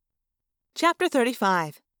Chapter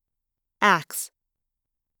 35. Axe.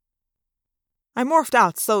 I morphed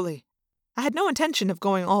out slowly. I had no intention of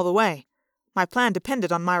going all the way. My plan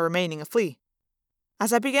depended on my remaining a flea.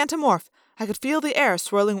 As I began to morph, I could feel the air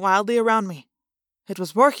swirling wildly around me. It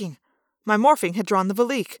was working. My morphing had drawn the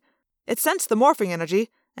Veleek. It sensed the morphing energy,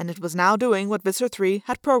 and it was now doing what Visser 3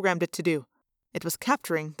 had programmed it to do. It was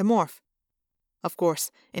capturing the morph. Of course,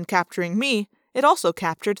 in capturing me, it also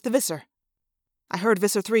captured the Visser. I heard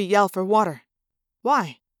Visser 3 yell for water.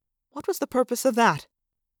 Why? What was the purpose of that?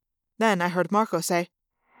 Then I heard Marco say,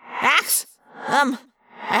 Axe, I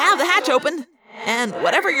have the hatch open, and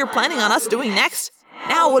whatever you're planning on us doing next,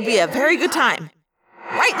 now would be a very good time.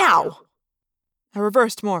 Right now! I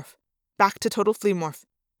reversed morph, back to total flea morph.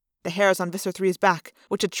 The hairs on Visser 3's back,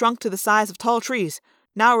 which had shrunk to the size of tall trees,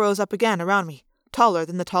 now rose up again around me, taller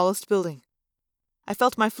than the tallest building. I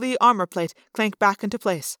felt my flea armor plate clank back into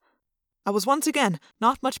place. I was once again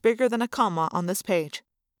not much bigger than a comma on this page.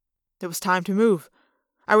 It was time to move.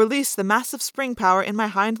 I released the massive spring power in my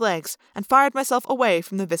hind legs and fired myself away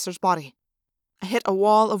from the Visser's body. I hit a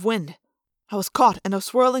wall of wind. I was caught in a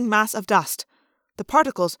swirling mass of dust. The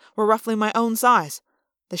particles were roughly my own size.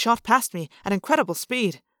 They shot past me at incredible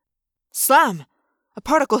speed. Slam! A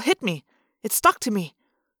particle hit me. It stuck to me.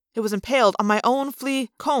 It was impaled on my own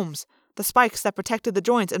flea combs, the spikes that protected the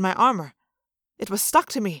joints in my armor. It was stuck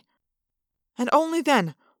to me. And only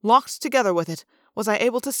then, locked together with it, was I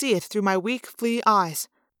able to see it through my weak flea eyes.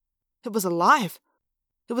 It was alive.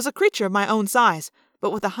 It was a creature of my own size,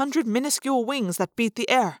 but with 100 minuscule wings that beat the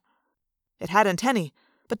air. It had antennae,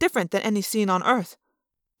 but different than any seen on Earth.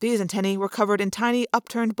 These antennae were covered in tiny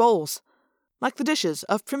upturned bowls, like the dishes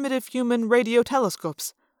of primitive human radio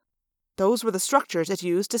telescopes. Those were the structures it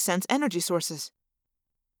used to sense energy sources.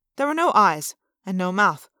 There were no eyes and no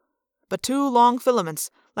mouth, but two long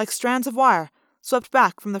filaments, like strands of wire, swept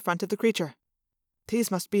back from the front of the creature. These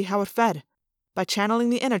must be how it fed, by channeling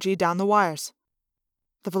the energy down the wires.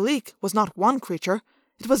 The Veleek was not one creature,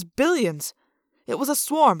 it was billions. It was a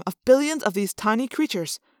swarm of billions of these tiny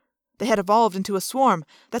creatures. They had evolved into a swarm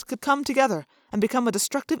that could come together and become a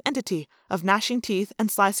destructive entity of gnashing teeth and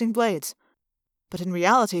slicing blades. But in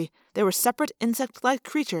reality, they were separate insect-like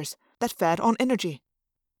creatures that fed on energy.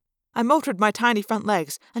 I motored my tiny front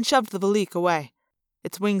legs and shoved the Veleek away.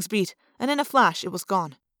 Its wings beat, and in a flash it was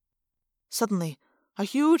gone. Suddenly, a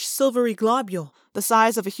huge silvery globule, the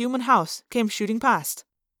size of a human house, came shooting past.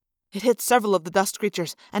 It hit several of the dust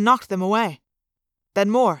creatures and knocked them away. Then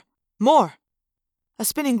more. A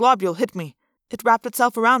spinning globule hit me. It wrapped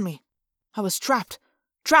itself around me. I was trapped,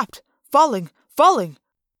 falling.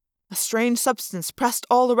 A strange substance pressed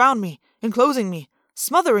all around me, enclosing me,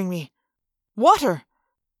 smothering me. Water!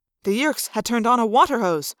 The Yeerks had turned on a water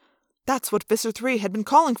hose. That's what Visser 3 had been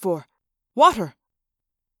calling for. Water!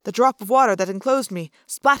 The drop of water that enclosed me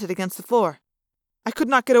splattered against the floor. I could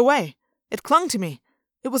not get away. It clung to me.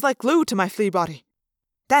 It was like glue to my flea body.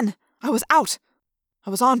 Then I was out. I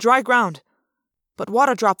was on dry ground. But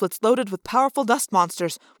water droplets loaded with powerful dust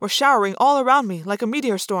monsters were showering all around me like a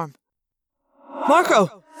meteor storm.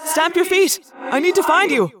 Marco! Stamp your feet! I need to find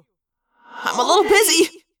you! I'm a little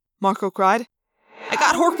busy, Marco cried. I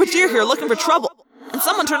got Hork-Bajir here looking for trouble, and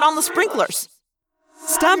someone turned on the sprinklers.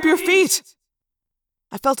 Stamp your feet!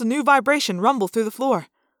 I felt a new vibration rumble through the floor.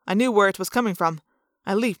 I knew where it was coming from.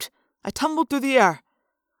 I leaped. I tumbled through the air.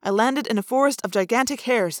 I landed in a forest of gigantic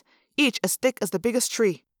hairs, each as thick as the biggest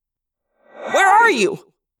tree. Where are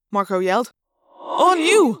you? Marco yelled. On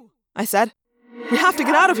you, I said. We have to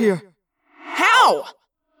get out of here. How?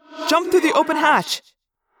 Jump through the open hatch.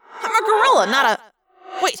 I'm a gorilla, not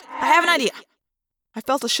a... Wait, I have an idea. I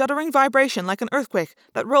felt a shuddering vibration like an earthquake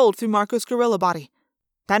that rolled through Marco's gorilla body.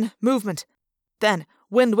 Then movement. Then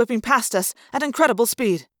wind whipping past us at incredible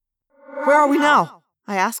speed. Where are we now?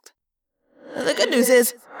 I asked. The good news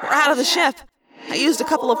is, we're out of the ship. I used a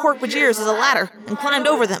couple of Hork-Bajirs as a ladder and climbed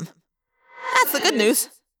over them. That's the good news.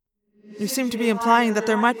 You seem to be implying that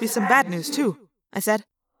there might be some bad news, too, I said.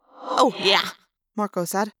 Oh, yeah, Marco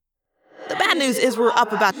said. The bad news is we're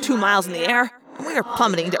up about 2 miles in the air, and we are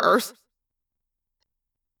plummeting to Earth.